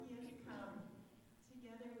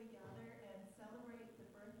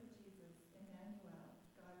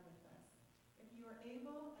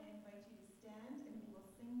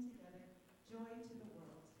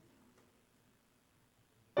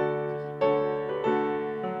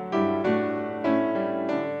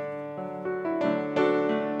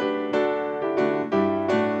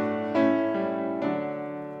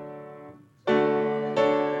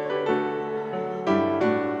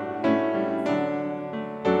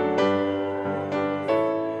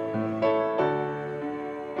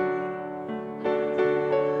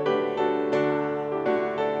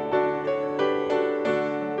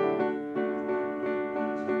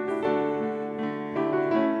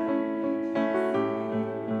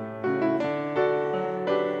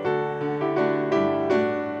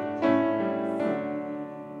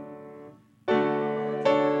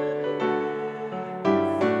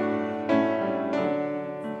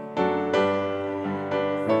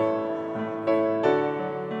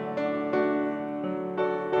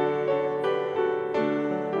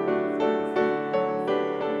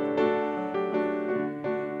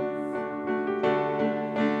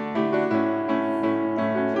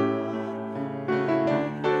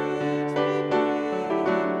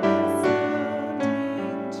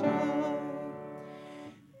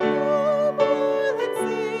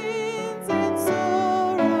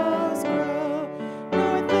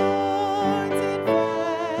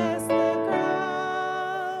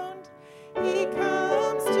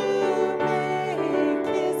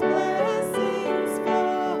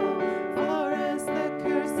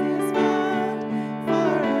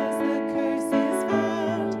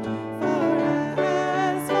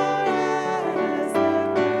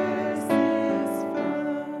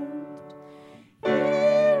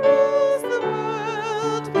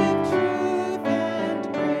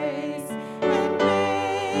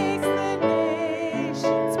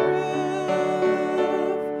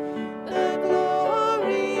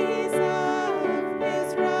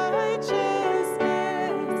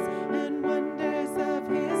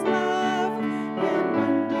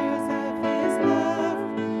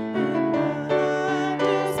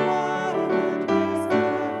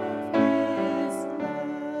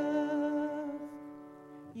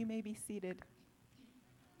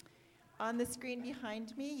On the screen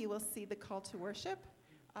behind me, you will see the call to worship.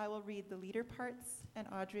 I will read the leader parts, and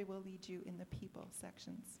Audrey will lead you in the people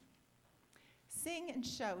sections. Sing and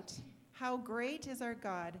shout, how great is our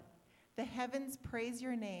God. The heavens praise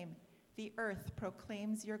your name. The earth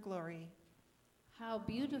proclaims your glory. How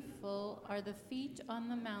beautiful are the feet on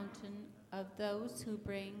the mountain of those who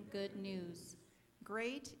bring good news.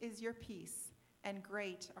 Great is your peace, and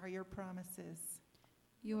great are your promises.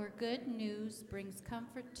 Your good news brings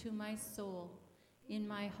comfort to my soul. In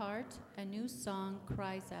my heart, a new song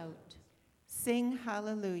cries out. Sing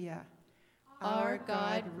hallelujah. Our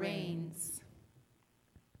God reigns.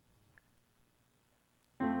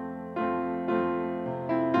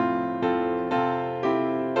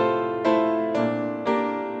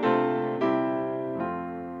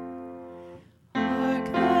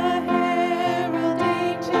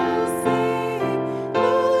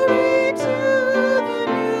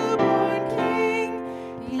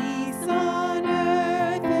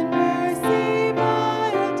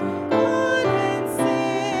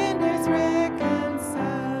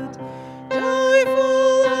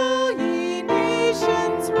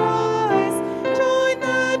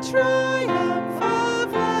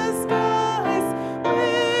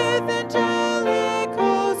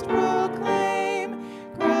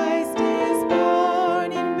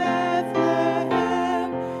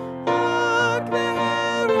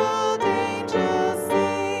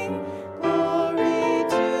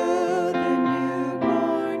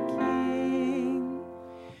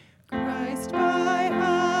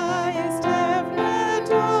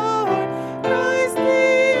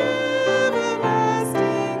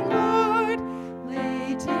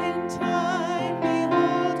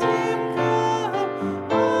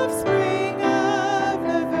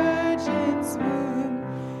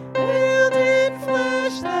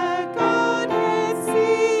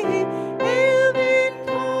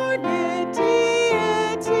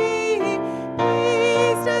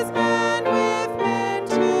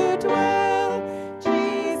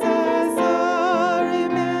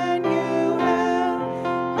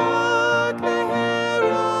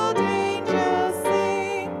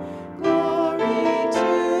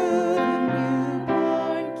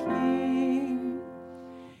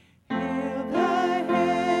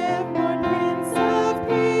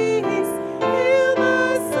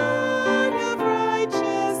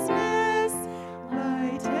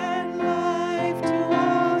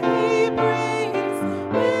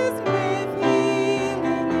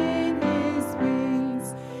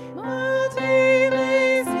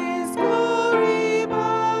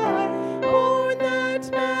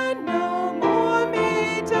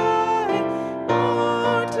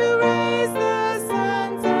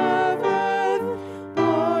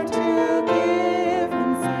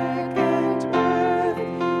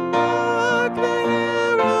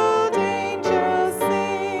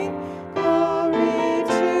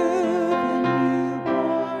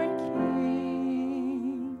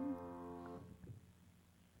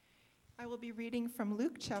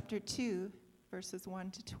 Chapter 2, verses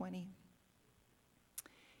 1 to 20.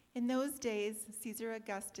 In those days, Caesar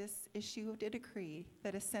Augustus issued a decree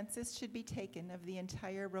that a census should be taken of the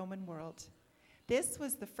entire Roman world. This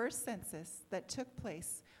was the first census that took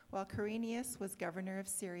place while Quirinius was governor of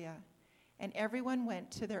Syria, and everyone went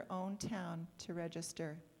to their own town to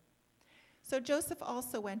register. So Joseph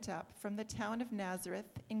also went up from the town of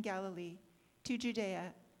Nazareth in Galilee to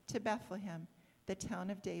Judea to Bethlehem, the town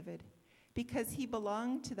of David, because he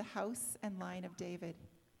belonged to the house and line of David.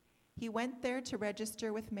 He went there to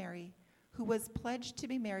register with Mary, who was pledged to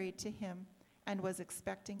be married to him and was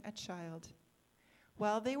expecting a child.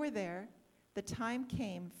 While they were there, the time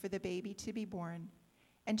came for the baby to be born,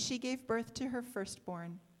 and she gave birth to her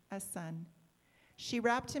firstborn, a son. She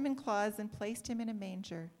wrapped him in cloths and placed him in a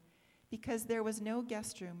manger, because there was no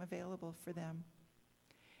guest room available for them.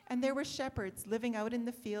 And there were shepherds living out in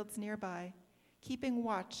the fields nearby, keeping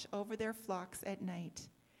watch over their flocks at night.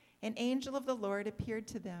 An angel of the Lord appeared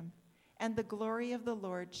to them, and the glory of the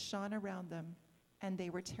Lord shone around them, and they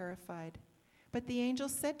were terrified. But the angel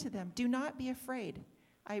said to them, "Do not be afraid.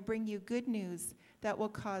 I bring you good news that will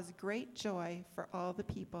cause great joy for all the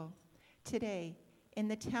people. Today, in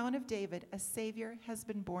the town of David, a Savior has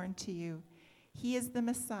been born to you. He is the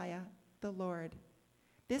Messiah, the Lord.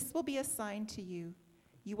 This will be a sign to you.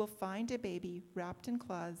 You will find a baby wrapped in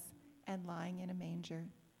cloths and lying in a manger."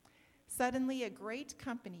 Suddenly, a great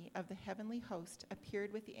company of the heavenly host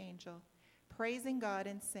appeared with the angel, praising God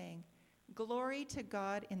and saying, "Glory to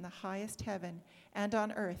God in the highest heaven, and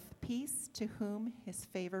on earth peace to whom his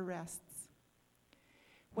favor rests."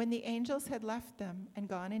 When the angels had left them and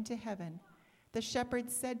gone into heaven, the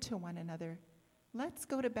shepherds said to one another, "Let's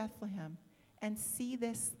go to Bethlehem and see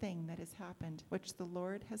this thing that has happened, which the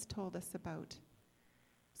Lord has told us about."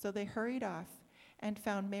 So they hurried off and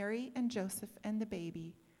found Mary and Joseph and the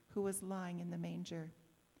baby, who was lying in the manger.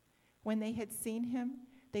 When they had seen him,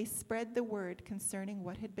 they spread the word concerning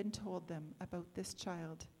what had been told them about this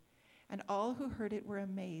child. And all who heard it were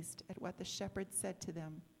amazed at what the shepherds said to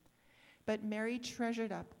them. But Mary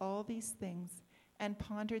treasured up all these things and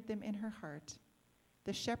pondered them in her heart.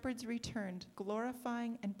 The shepherds returned,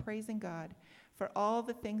 glorifying and praising God for all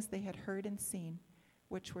the things they had heard and seen,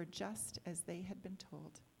 which were just as they had been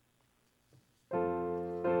told.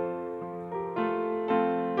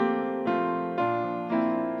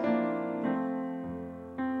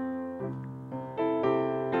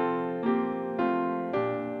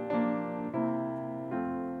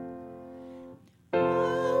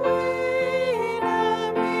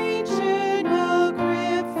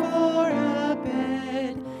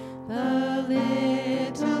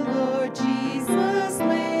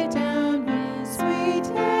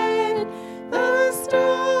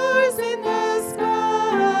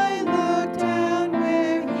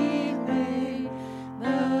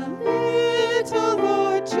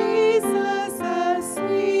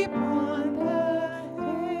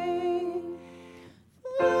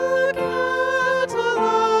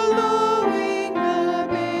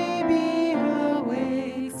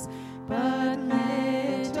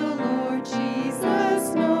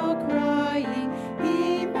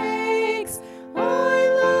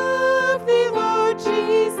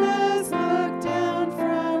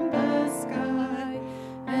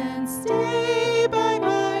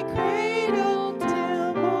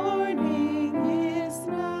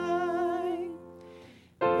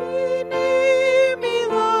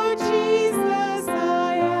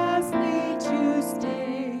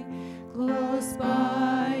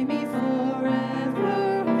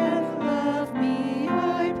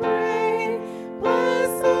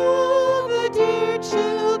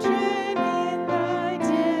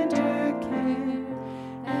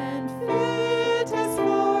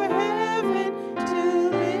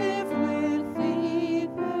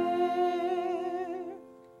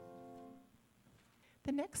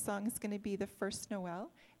 Song is going to be the first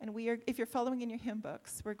Noel, and if you're following in your hymn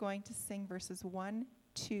books, we're going to sing verses 1,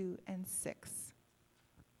 2, and 6.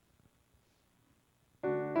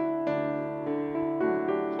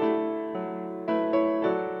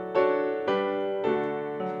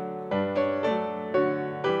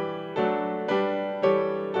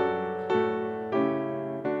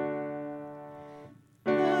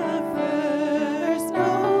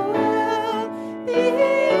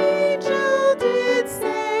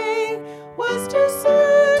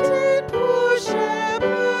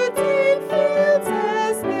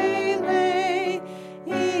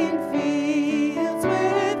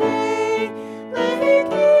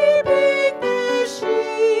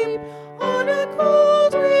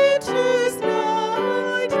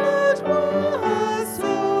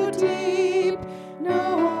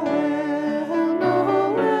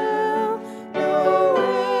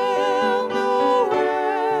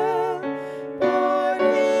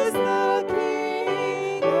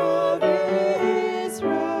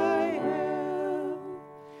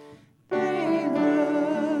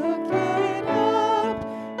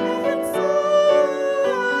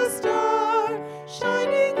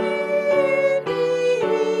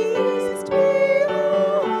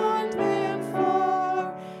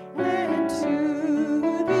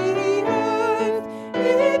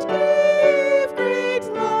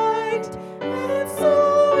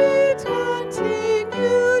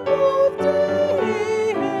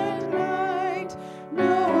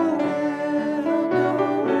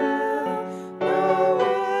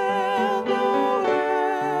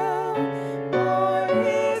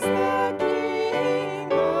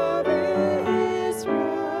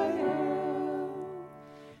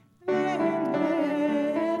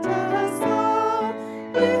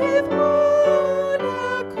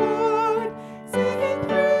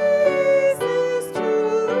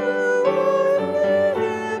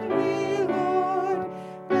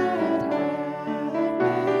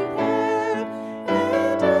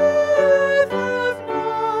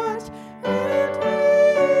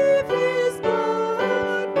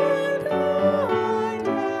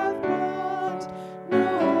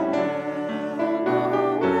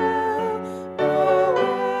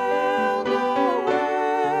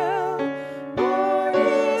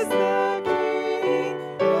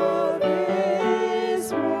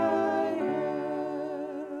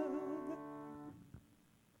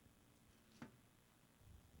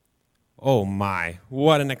 Oh my,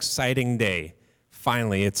 what an exciting day.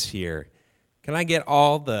 Finally, it's here. Can I get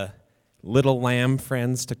all the little lamb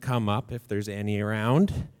friends to come up if there's any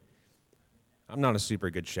around. I'm not a super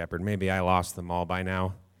good shepherd. Maybe I lost them all by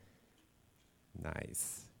now.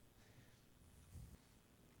 Nice.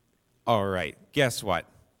 All right, guess what?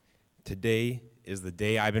 Today is the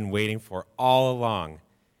day I've been waiting for all along.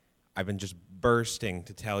 I've been just bursting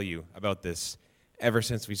to tell you about this ever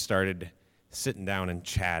since we started sitting down and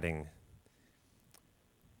chatting.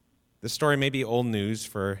 This story may be old news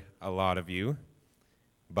for a lot of you,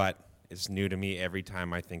 but it's new to me every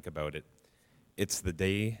time I think about it. It's the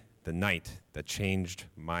night that changed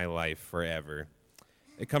my life forever.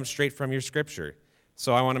 It comes straight from your scripture,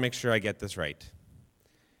 so I want to make sure I get this right.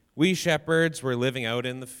 We shepherds were living out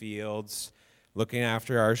in the fields, looking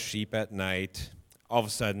after our sheep at night. All of a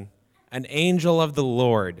sudden, an angel of the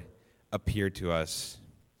Lord appeared to us,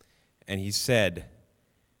 and he said,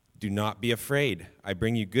 "Do not be afraid. I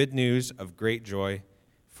bring you good news of great joy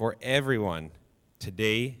for everyone.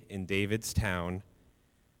 Today in David's town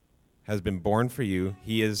has been born for you.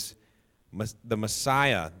 He is the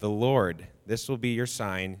Messiah, the Lord. This will be your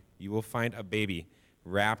sign. You will find a baby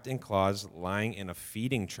wrapped in cloths lying in a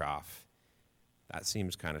feeding trough." That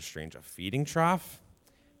seems kind of strange. A feeding trough?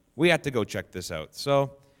 We had to go check this out.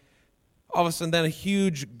 So all of a sudden, then a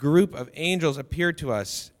huge group of angels appeared to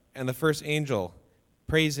us, and the first angel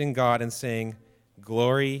praising God and saying,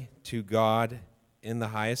 "Glory to God in the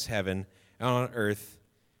highest heaven, and on earth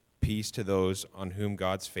peace to those on whom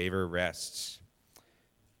God's favor rests."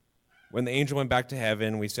 When the angel went back to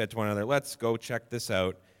heaven, we said to one another, let's go check this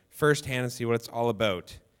out firsthand and see what it's all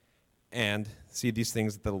about, and see these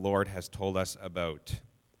things that the Lord has told us about.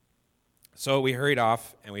 So we hurried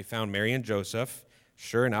off, and we found Mary and Joseph,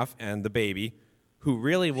 sure enough, and the baby, who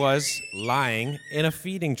really was lying in a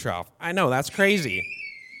feeding trough. I know, that's crazy.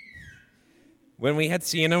 When we had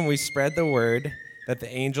seen him, we spread the word that the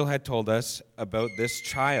angel had told us about this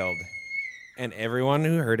child, and everyone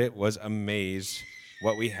who heard it was amazed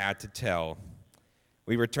what we had to tell.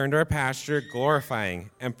 We returned to our pasture, glorifying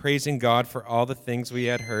and praising God for all the things we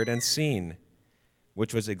had heard and seen,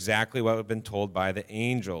 which was exactly what had been told by the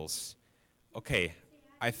angels. Okay,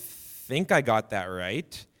 I think I got that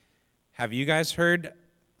right. Have you guys heard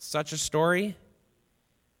such a story?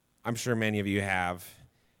 I'm sure many of you have,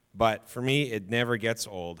 but for me, it never gets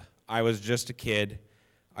old. I was just a kid.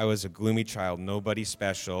 I was a gloomy child, nobody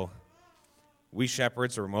special. We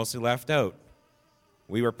shepherds were mostly left out.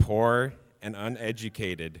 We were poor and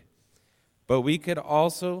uneducated. But we could all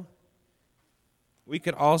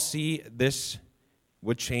see this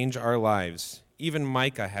would change our lives. Even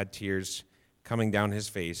Micah had tears coming down his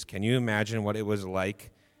face. Can you imagine what it was like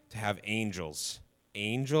to have angels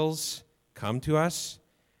come to us?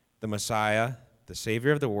 The Messiah, the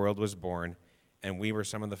Savior of the world, was born, and we were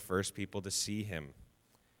some of the first people to see him.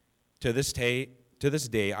 To this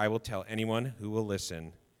day, I will tell anyone who will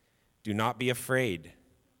listen, do not be afraid.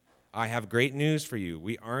 I have great news for you.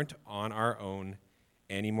 We aren't on our own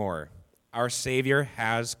anymore. Our Savior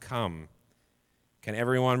has come. Can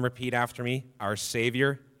everyone repeat after me? Our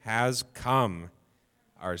Savior has come.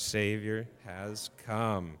 Our Savior has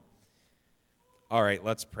come. All right,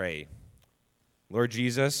 let's pray. Lord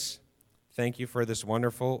Jesus, thank you for this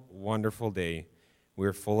wonderful, wonderful day.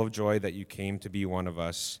 We're full of joy that you came to be one of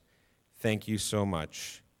us. Thank you so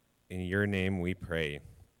much. In your name we pray.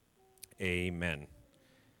 Amen.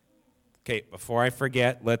 Okay, before I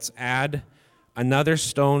forget, let's add another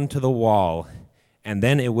stone to the wall, and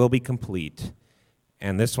then it will be complete.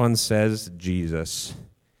 And this one says Jesus.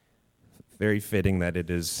 Very fitting that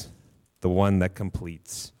it is the one that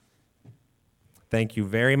completes. Thank you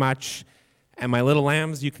very much. And my little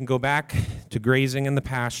lambs, you can go back to grazing in the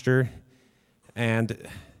pasture, and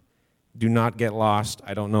do not get lost.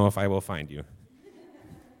 I don't know if I will find you.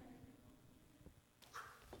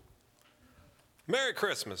 Merry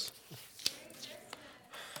Christmas.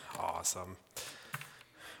 Awesome.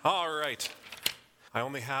 All right. I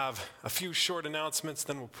only have a few short announcements,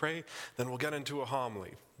 then we'll pray, then we'll get into a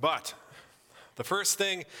homily. But the first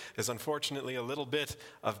thing is unfortunately a little bit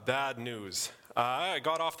of bad news. I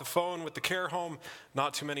got off the phone with the care home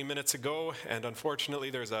not too many minutes ago, and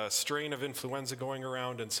unfortunately there's a strain of influenza going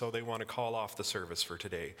around, and so they want to call off the service for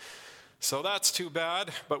today. So that's too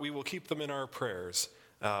bad, but we will keep them in our prayers,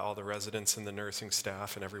 all the residents and the nursing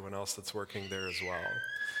staff and everyone else that's working there as well.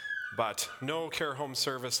 But no care home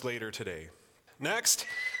service later today. Next,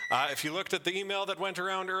 If you looked at the email that went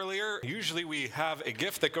around earlier, usually we have a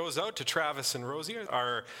gift that goes out to Travis and Rosie,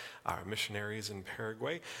 our missionaries in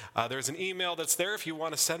Paraguay. There's an email that's there if you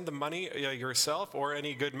want to send the money yourself or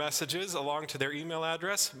any good messages along to their email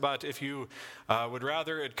address. But if you would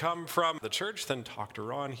rather it come from the church, then talk to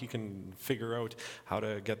Ron. He can figure out how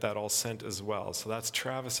to get that all sent as well. So that's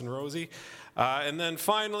Travis and Rosie. And then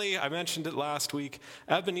finally, I mentioned it last week,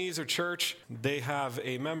 Ebenezer Church, they have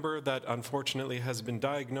a member that unfortunately has been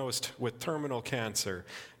diagnosed with terminal cancer.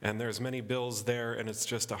 And there's many bills there, and it's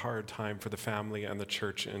just a hard time for the family and the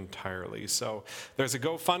church entirely. So there's a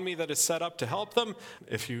GoFundMe that is set up to help them.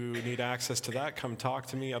 If you need access to that, come talk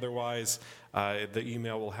to me. Otherwise, the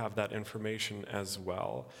email will have that information as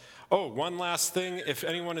well. Oh, one last thing. If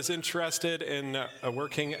anyone is interested in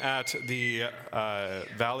working at the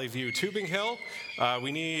Valley View Tubing Hill,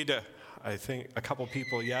 we need, I think, a couple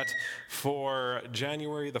people yet for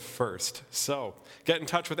January the 1st. So get in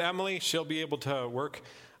touch with Emily. She'll be able to work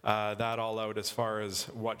that all out as far as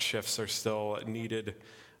what shifts are still needed.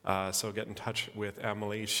 So get in touch with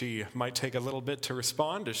Emily. She might take a little bit to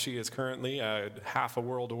respond as she is currently half a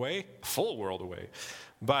world away, full world away.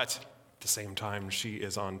 But at the same time, she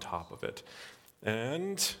is on top of it.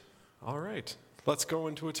 And all right, let's go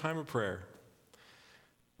into a time of prayer.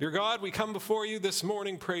 Dear God, we come before you this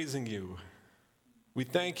morning praising you. We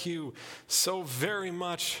thank you so very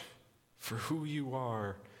much for who you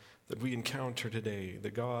are that we encounter today,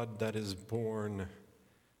 the God that is born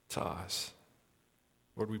to us.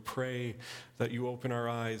 Lord, we pray that you open our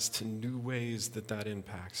eyes to new ways that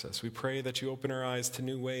impacts us. We pray that you open our eyes to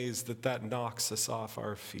new ways that knocks us off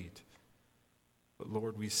our feet. But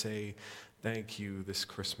Lord, we say thank you this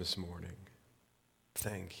Christmas morning.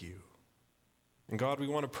 Thank you. And God, we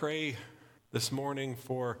want to pray this morning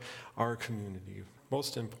for our community.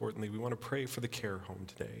 Most importantly, we want to pray for the care home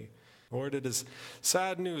today. Lord, it is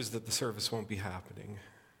sad news that the service won't be happening.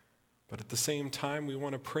 But at the same time, we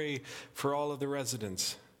want to pray for all of the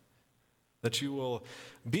residents, that you will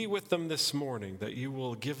be with them this morning, that you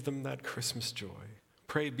will give them that Christmas joy.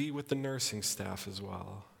 Pray be with the nursing staff as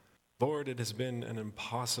well. Lord, it has been an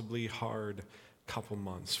impossibly hard couple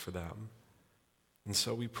months for them. And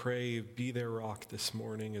so we pray, be their rock this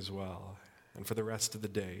morning as well, and for the rest of the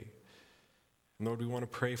day. And Lord, we want to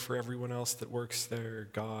pray for everyone else that works there.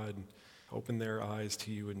 God, open their eyes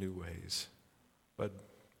to you in new ways, but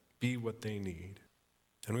be what they need.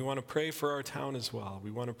 And we want to pray for our town as well. We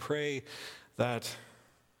want to pray that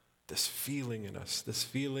this feeling in us, this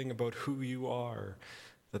feeling about who you are,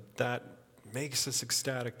 that makes us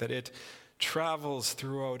ecstatic, that it travels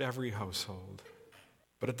throughout every household.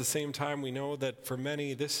 But at the same time, we know that for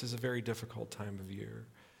many, this is a very difficult time of year.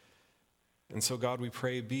 And so, God, we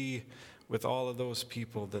pray, be with all of those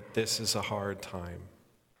people that this is a hard time.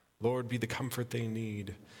 Lord, be the comfort they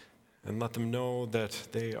need, and let them know that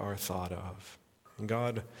they are thought of. And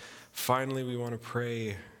God, finally, we want to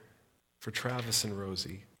pray for Travis and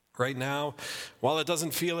Rosie. Right now, while it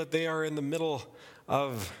doesn't feel it, they are in the middle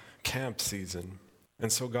of camp season.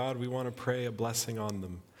 And so, God, we want to pray a blessing on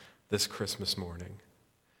them this Christmas morning.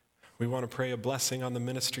 We want to pray a blessing on the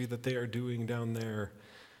ministry that they are doing down there,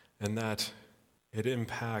 and that it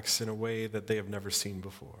impacts in a way that they have never seen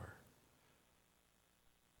before.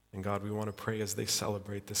 And God, we want to pray as they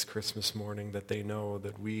celebrate this Christmas morning that they know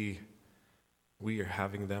that we are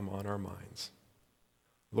having them on our minds.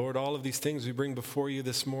 Lord, all of these things we bring before you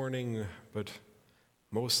this morning, but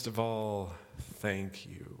most of all, thank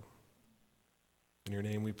you. In your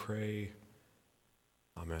name we pray.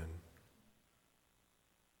 Amen.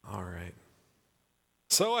 All right.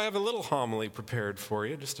 So I have a little homily prepared for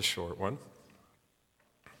you, just a short one.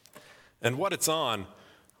 And what it's on,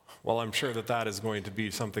 well, I'm sure that is going to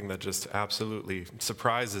be something that just absolutely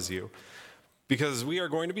surprises you, because we are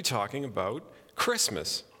going to be talking about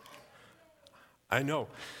Christmas. I know.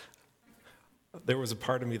 There was a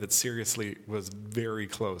part of me that seriously was very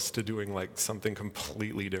close to doing like something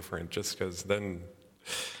completely different, just because then.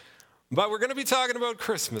 But we're going to be talking about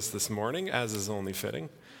Christmas this morning, as is only fitting.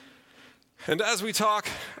 And as we talk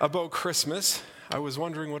about Christmas, I was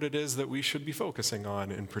wondering what it is that we should be focusing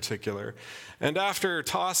on in particular. And after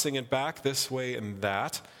tossing it back this way and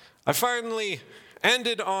that, I finally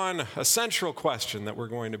ended on a central question that we're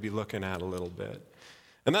going to be looking at a little bit.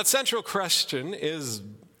 And that central question is,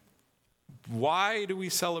 why do we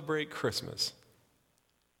celebrate Christmas?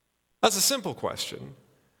 That's a simple question.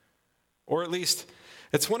 Or at least,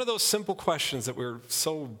 it's one of those simple questions that we're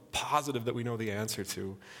so positive that we know the answer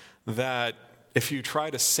to, that if you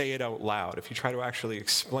try to say it out loud, if you try to actually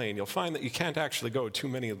explain, you'll find that you can't actually go too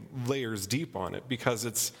many layers deep on it, because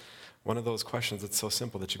it's One of those questions that's so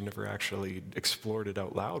simple that you've never actually explored it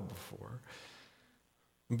out loud before.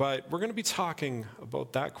 But we're going to be talking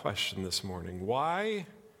about that question this morning. Why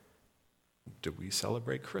do we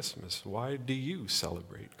celebrate Christmas? Why do you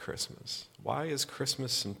celebrate Christmas? Why is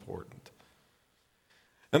Christmas important?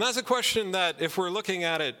 And that's a question that, if we're looking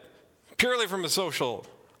at it purely from a social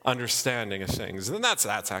understanding of things, then that's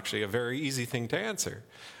actually a very easy thing to answer.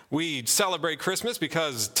 We celebrate Christmas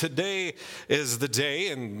because today is the day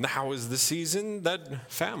and now is the season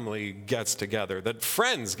that family gets together, that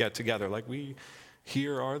friends get together, like we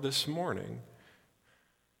here are this morning.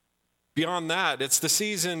 Beyond that, it's the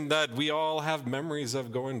season that we all have memories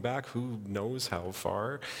of going back who knows how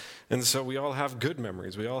far. And so we all have good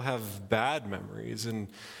memories. We all have bad memories. And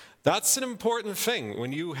that's an important thing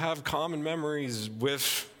when you have common memories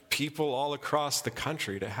with people all across the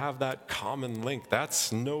country, to have that common link.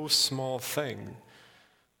 That's no small thing.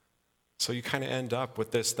 So you kind of end up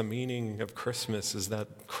with this. The meaning of Christmas is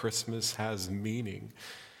that Christmas has meaning,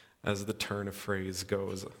 as the turn of phrase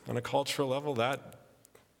goes. On a cultural level,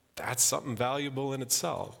 that's something valuable in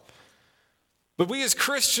itself. But we as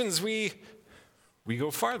Christians, we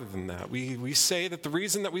go farther than that. We say that the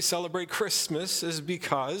reason that we celebrate Christmas is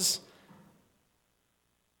because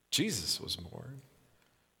Jesus was born.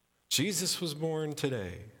 Jesus was born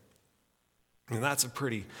today. And that's a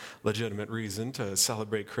pretty legitimate reason to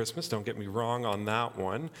celebrate Christmas. Don't get me wrong on that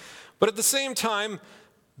one. But at the same time,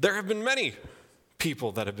 there have been many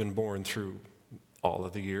people that have been born through all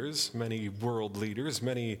of the years, many world leaders,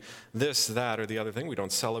 many this, that, or the other thing. We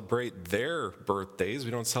don't celebrate their birthdays.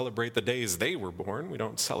 We don't celebrate the days they were born. We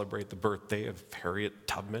don't celebrate the birthday of Harriet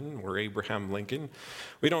Tubman or Abraham Lincoln.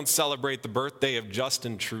 We don't celebrate the birthday of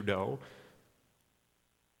Justin Trudeau.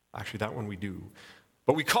 Actually, that one we do.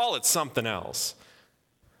 But we call it something else.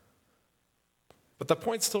 But the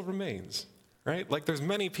point still remains, right? Like, there's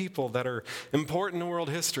many people that are important in world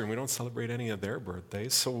history, and we don't celebrate any of their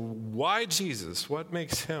birthdays. So why Jesus? What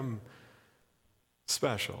makes him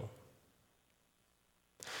special?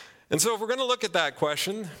 And so if we're going to look at that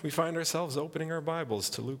question, we find ourselves opening our Bibles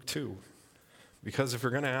to Luke 2. Because if we're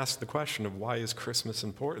going to ask the question of why is Christmas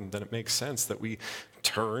important, then it makes sense that we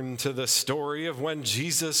turn to the story of when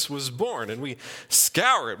Jesus was born, and we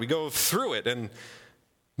scour it, we go through it. And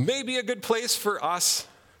maybe a good place for us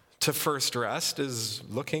to first rest is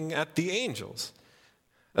looking at the angels.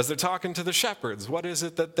 As they're talking to the shepherds, what is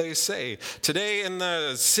it that they say? Today in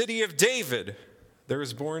the city of David, there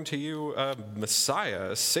is born to you a Messiah,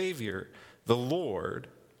 a Savior, the Lord.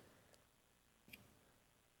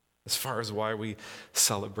 As far as why we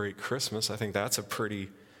celebrate Christmas, I think that's a pretty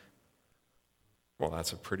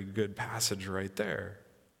good passage right there.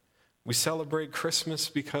 We celebrate Christmas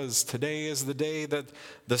because today is the day that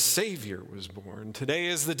the Savior was born. Today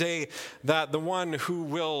is the day that the one who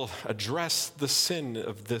will address the sin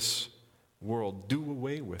of this world, do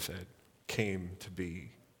away with it, came to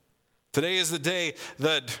be. Today is the day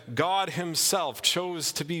that God himself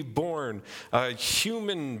chose to be born, a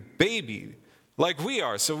human baby, like we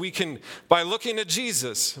are. So we can, by looking at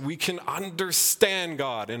Jesus, we can understand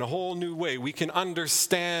God in a whole new way. We can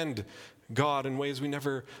understand God in ways we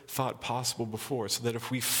never thought possible before. So that if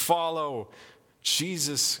we follow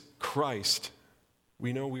Jesus Christ,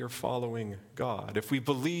 we know we are following God. If we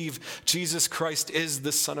believe Jesus Christ is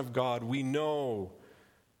the Son of God, we know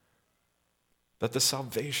that the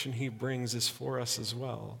salvation he brings is for us as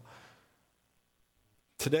well.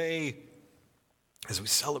 Today, as we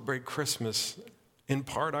celebrate Christmas, in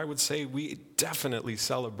part, I would say we definitely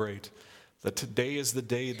celebrate that today is the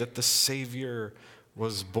day that the Savior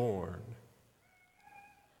was born.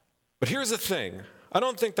 But here's the thing. I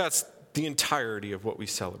don't think that's the entirety of what we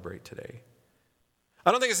celebrate today.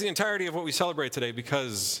 I don't think it's the entirety of what we celebrate today,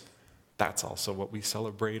 because that's also what we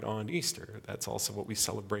celebrate on Easter. That's also what we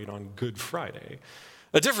celebrate on Good Friday.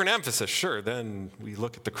 A different emphasis, sure. Then we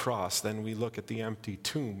look at the cross. Then we look at the empty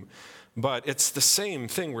tomb. But it's the same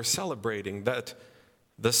thing we're celebrating, that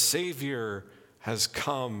the Savior has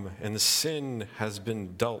come and the sin has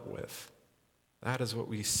been dealt with. That is what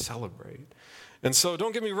we celebrate. And so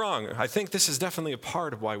don't get me wrong. I think this is definitely a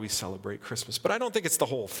part of why we celebrate Christmas, but I don't think it's the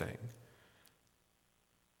whole thing.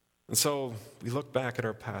 And so we look back at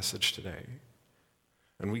our passage today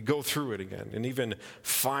and we go through it again, an even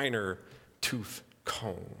finer tooth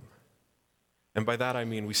comb. And by that I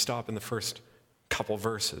mean we stop in the first couple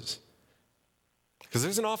verses, because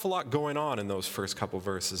there's an awful lot going on in those first couple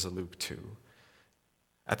verses of Luke 2.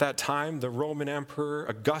 At that time, the Roman Emperor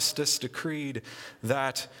Augustus decreed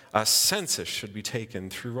that a census should be taken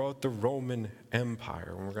throughout the Roman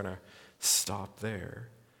Empire. And we're going to stop there.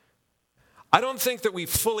 I don't think that we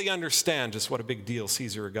fully understand just what a big deal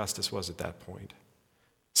Caesar Augustus was at that point.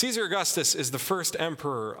 Caesar Augustus is the first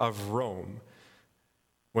emperor of Rome,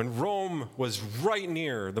 when Rome was right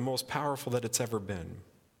near the most powerful that it's ever been.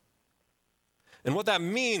 And what that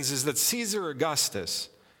means is that Caesar Augustus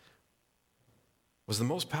was the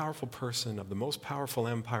most powerful person of the most powerful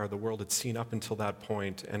empire the world had seen up until that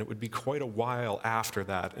point, and it would be quite a while after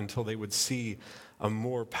that until they would see a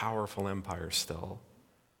more powerful empire still.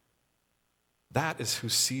 That is who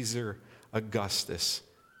Caesar Augustus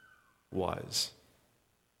was.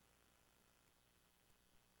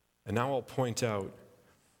 And now I'll point out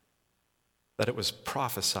that it was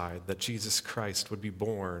prophesied that Jesus Christ would be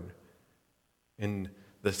born in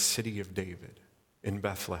the city of David, in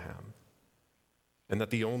Bethlehem. And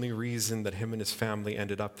that the only reason that him and his family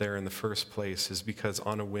ended up there in the first place is because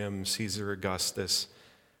on a whim, Caesar Augustus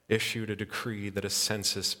issued a decree that a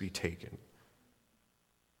census be taken.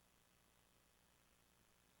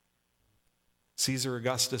 Caesar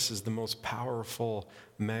Augustus is the most powerful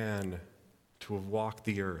man to have walked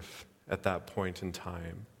the earth at that point in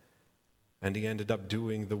time. And he ended up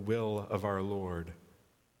doing the will of our Lord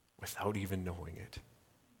without even knowing it.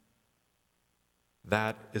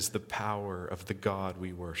 That is the power of the God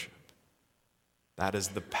we worship. That is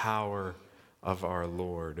the power of our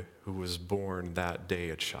Lord, who was born that day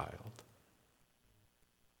a child.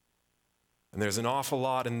 And there's an awful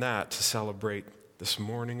lot in that to celebrate this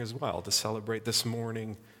morning as well, to celebrate this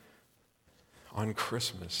morning on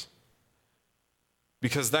Christmas.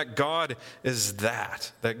 Because that God is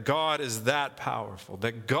that God is that powerful,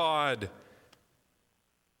 that God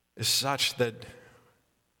is such that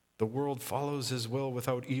the world follows his will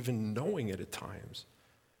without even knowing it at times.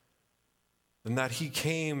 And that he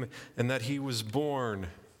came and that he was born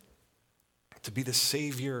to be the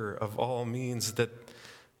Savior of all means that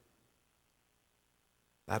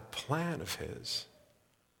plan of his,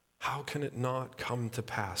 how can it not come to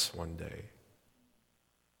pass one day?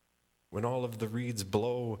 When all of the reeds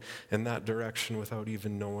blow in that direction without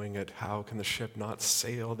even knowing it, how can the ship not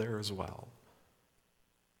sail there as well?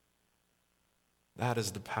 That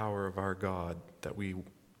is the power of our God that we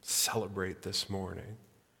celebrate this morning.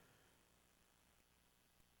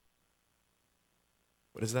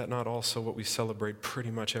 But is that not also what we celebrate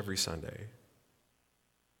pretty much every Sunday,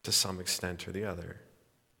 to some extent or the other?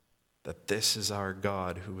 That this is our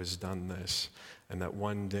God who has done this, and that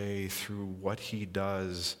one day through what he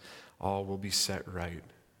does, all will be set right.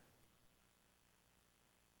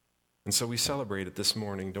 And so we celebrate it this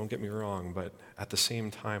morning, don't get me wrong, but at the same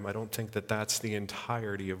time, I don't think that that's the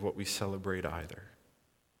entirety of what we celebrate either.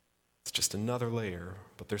 It's just another layer,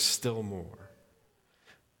 but there's still more.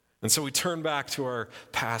 And so we turn back to our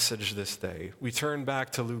passage this day. We turn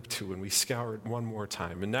back to Luke 2 and we scour it one more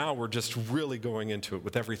time. And now we're just really going into it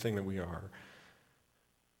with everything that we are.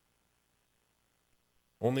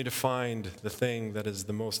 Only to find the thing that is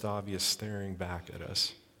the most obvious staring back at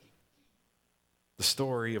us. The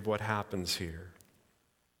story of what happens here.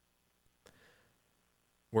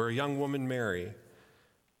 Where a young woman, Mary,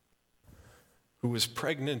 who was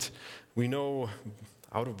pregnant, we know,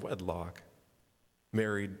 out of wedlock,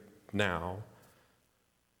 married now,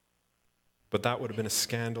 but that would have been a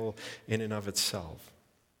scandal in and of itself.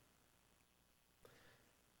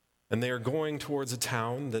 And they are going towards a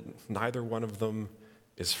town that neither one of them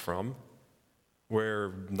is from,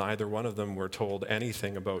 where neither one of them were told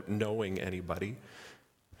anything about knowing anybody.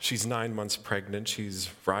 She's 9 months pregnant. She's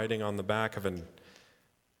riding on the back of a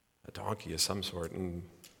donkey of some sort, and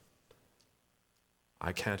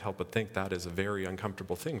I can't help but think that is a very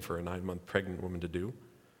uncomfortable thing for a 9-month pregnant woman to do.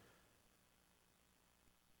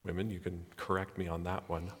 Women, you can correct me on that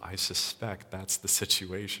one. I suspect that's the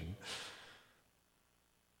situation.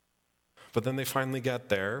 But then they finally get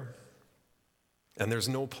there, and there's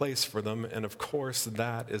no place for them, and of course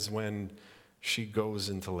that is when she goes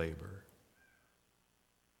into labor.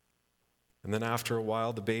 And then after a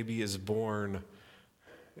while, the baby is born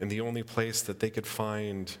in the only place that they could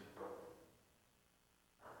find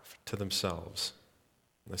to themselves.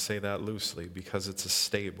 And I say that loosely because it's a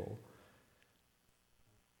stable.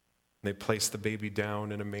 And they place the baby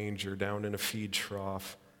down in a manger, down in a feed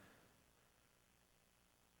trough.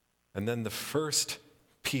 And then the first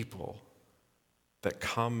people that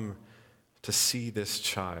come to see this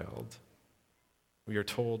child, we are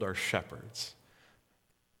told, are shepherds.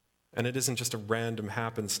 And it isn't just a random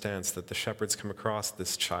happenstance that the shepherds come across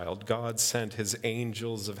this child. God sent his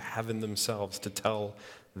angels of heaven themselves to tell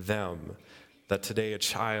them that today a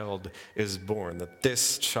child is born, that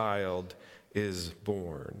this child is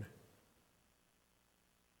born.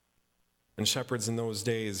 And shepherds in those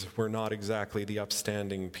days were not exactly the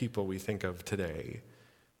upstanding people we think of today.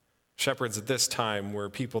 Shepherds at this time were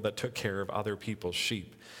people that took care of other people's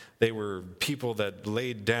sheep. They were people that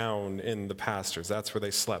laid down in the pastures. That's where they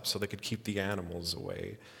slept so they could keep the animals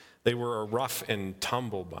away. They were a rough and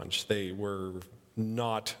tumble bunch. They were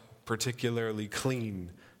not particularly clean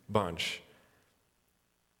bunch.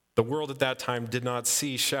 The world at that time did not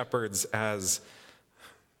see shepherds as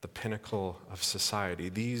the pinnacle of society.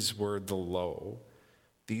 These were the low.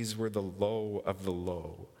 These were the low of the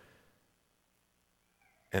low.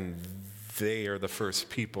 And they are the first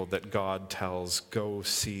people that God tells, go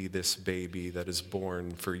see this baby that is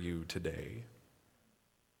born for you today.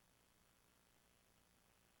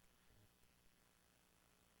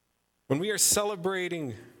 When we are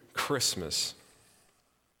celebrating Christmas,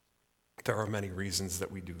 there are many reasons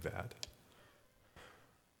that we do that.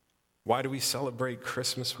 Why do we celebrate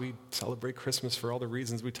Christmas? We celebrate Christmas for all the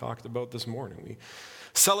reasons we talked about this morning. We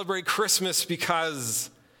celebrate Christmas because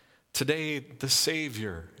today the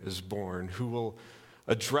Savior is born who will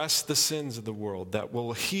address the sins of the world, that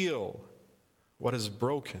will heal what is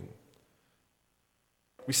broken.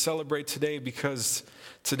 We celebrate today because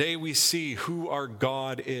today we see who our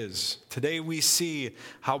God is. Today we see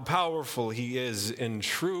how powerful He is and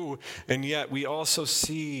true, and yet we also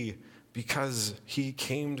see, because He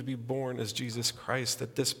came to be born as Jesus Christ,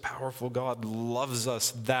 that this powerful God loves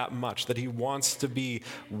us that much, that He wants to be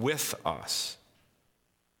with us.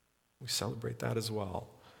 We celebrate that as well.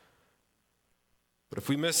 But if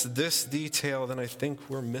we miss this detail, then I think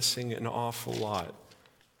we're missing an awful lot.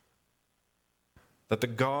 That the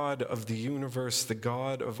God of the universe, the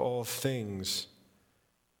God of all things,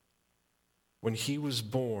 when He was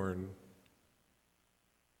born,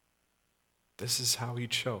 this is how He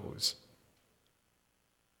chose.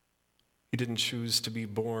 He didn't choose to be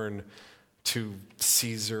born to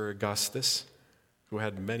Caesar Augustus, who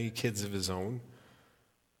had many kids of his own.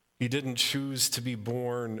 He didn't choose to be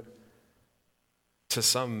born to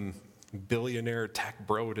some billionaire tech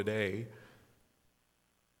bro today.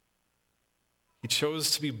 He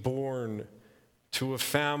chose to be born to a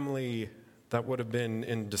family that would have been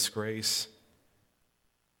in disgrace.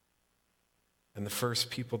 And the first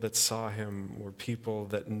people that saw Him were people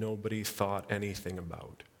that nobody thought anything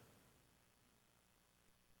about.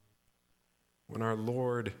 When our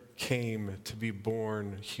Lord came to be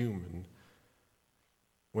born human,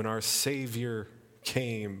 when our Savior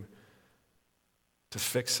came to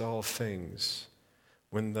fix all things,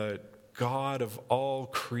 when the God of all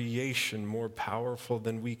creation, more powerful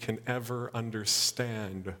than we can ever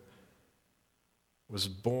understand, was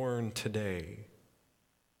born today.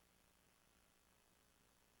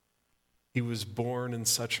 He was born in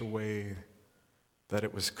such a way that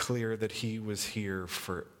it was clear that He was here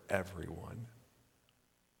for everyone.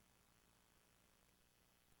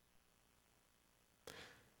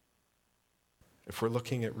 If we're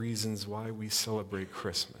looking at reasons why we celebrate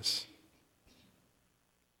Christmas,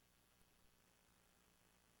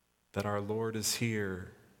 that our Lord is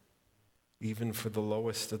here, even for the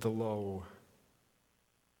lowest of the low,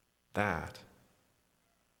 that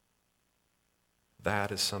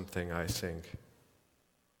is something I think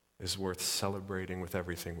is worth celebrating with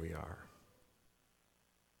everything we are.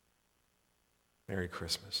 Merry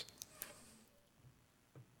Christmas.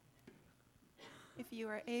 If you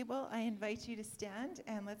are able, I invite you to stand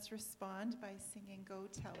and let's respond by singing Go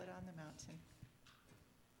Tell It on the Mountain.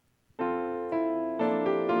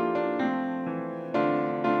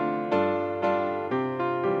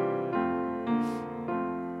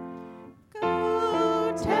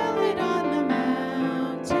 Tell it on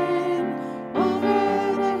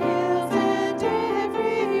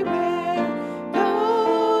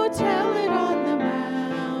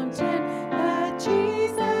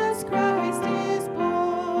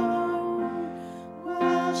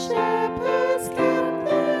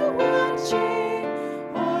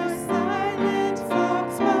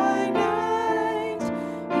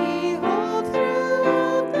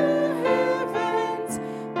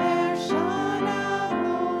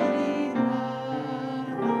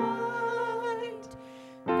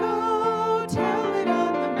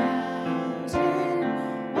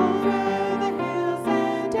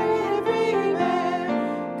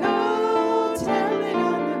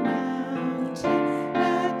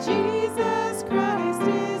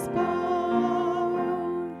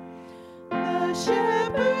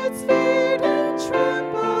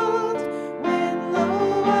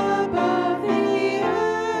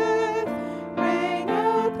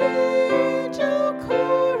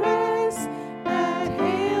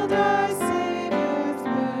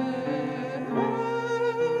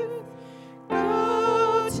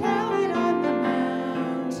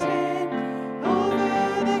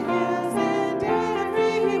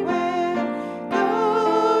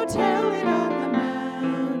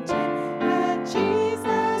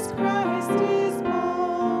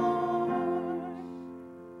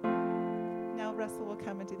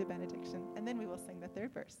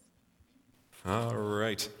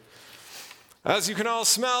As you can all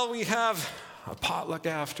smell, we have a potluck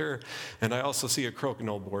after, and I also see a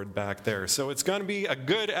crokinole board back there. So it's going to be a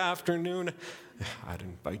good afternoon. I'd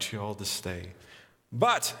invite you all to stay.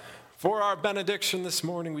 But for our benediction this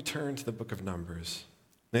morning, we turn to the book of Numbers.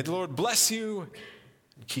 May the Lord bless you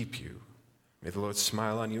and keep you. May the Lord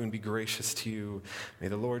smile on you and be gracious to you. May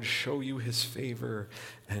the Lord show you his favor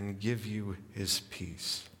and give you his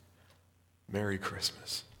peace. Merry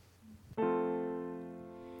Christmas.